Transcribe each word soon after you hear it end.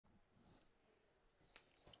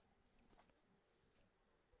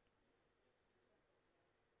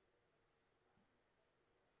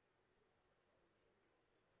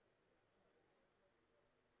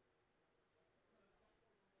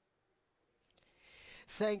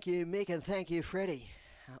Thank you, Mick, and thank you, Freddie.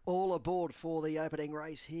 All aboard for the opening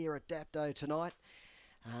race here at DAPTO tonight.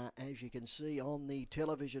 As you can see on the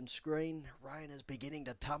television screen, rain is beginning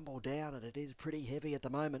to tumble down and it is pretty heavy at the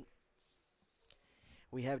moment.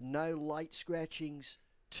 We have no late scratchings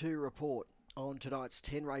to report on tonight's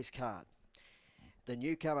 10 race card. The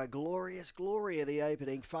newcomer Glorious Gloria, the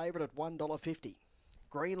opening favourite at $1.50.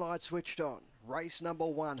 Green light switched on. Race number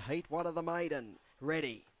 1, heat 1 of the maiden.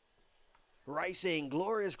 Ready. Racing,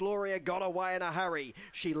 Glorious Gloria got away in a hurry.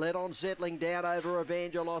 She led on, settling down over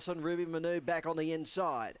Evangelos and Ruby Manu back on the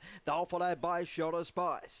inside. They'll followed by Shot of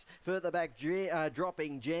Spice. Further back,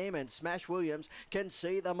 Dropping Jam and Smash Williams can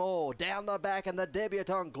see them all. Down the back and the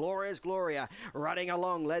debutante, Glorious Gloria, running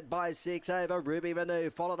along, led by 6 over Ruby Manu,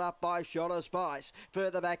 followed up by Shot of Spice.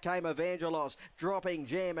 Further back came Evangelos, Dropping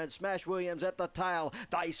Jam and Smash Williams at the tail.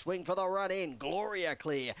 They swing for the run in. Gloria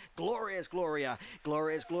clear. Glorious Gloria.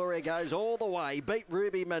 Glorious Gloria goes all the way, beat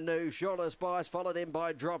Ruby Manu, Shot of Spice, followed in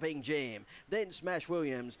by Dropping Jam. Then Smash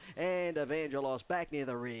Williams and Evangelos back near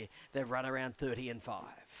the rear. They've run around 30 and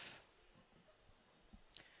 5.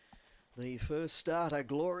 The first starter,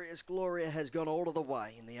 Glorious Gloria, has gone all of the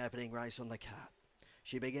way in the opening race on the card.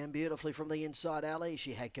 She began beautifully from the inside alley.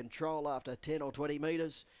 She had control after 10 or 20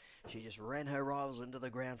 metres. She just ran her rivals into the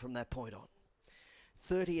ground from that point on.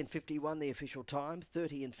 30 and 51 the official time.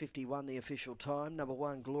 30 and 51 the official time. Number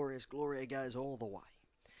 1, Glorious Gloria, goes all the way.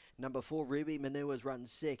 Number 4, Ruby Manu has run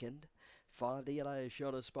second. 5, the yellow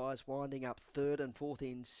Shot of Spice, winding up third, and 4th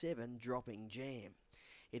in 7, Dropping Jam.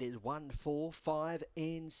 It is 1, 4, 5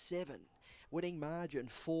 and 7. Winning margin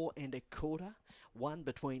 4 1/4. 1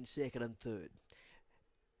 between second and third.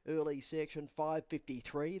 Early section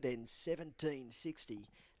 5:53, then 17:60.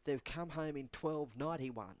 They've come home in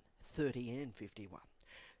 12:91, 30 and 51.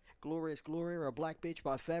 Glorious Gloria, a black bitch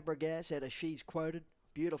by Fabregas out of She's Quoted.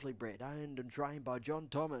 Beautifully bred, owned and trained by John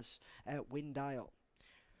Thomas at Windale.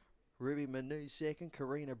 Ruby Manu second,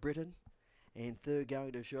 Karina Britton. And third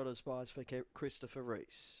going to Shot of Spice for Christopher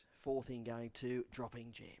Reese. 4th in going to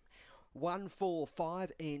Dropping Jam. 1, 4,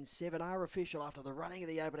 5 and 7 are official after the running of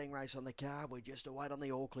the opening race on the card. We just await on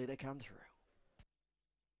the all clear to come through.